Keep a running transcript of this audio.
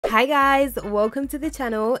Hi guys, welcome to the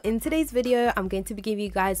channel. In today's video I'm going to be giving you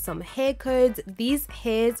guys some hair codes. These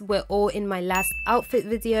hairs were all in my last outfit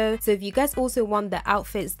video, so if you guys also want the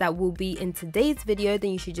outfits that will be in today's video,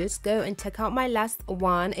 then you should just go and check out my last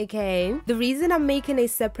one. Okay, the reason I'm making a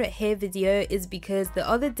separate hair video is because the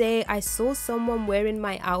other day I saw someone wearing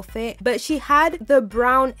my outfit, but she had the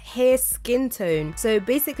brown hair skin tone. So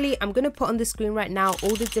basically I'm gonna put on the screen right now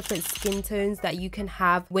all the different skin tones that you can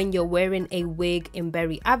have when you're wearing a wig in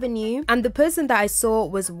Berry Avenue, and the person that I saw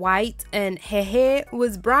was white and her hair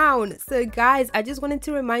was brown. So guys, I just wanted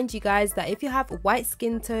to remind you guys that if you have white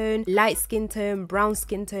skin tone, light skin tone, brown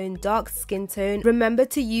skin tone, dark skin tone, remember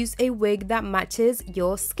to use a wig that matches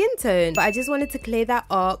your skin tone. But I just wanted to clear that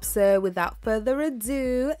up, so without further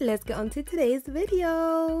ado, let's get on to today's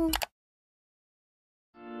video.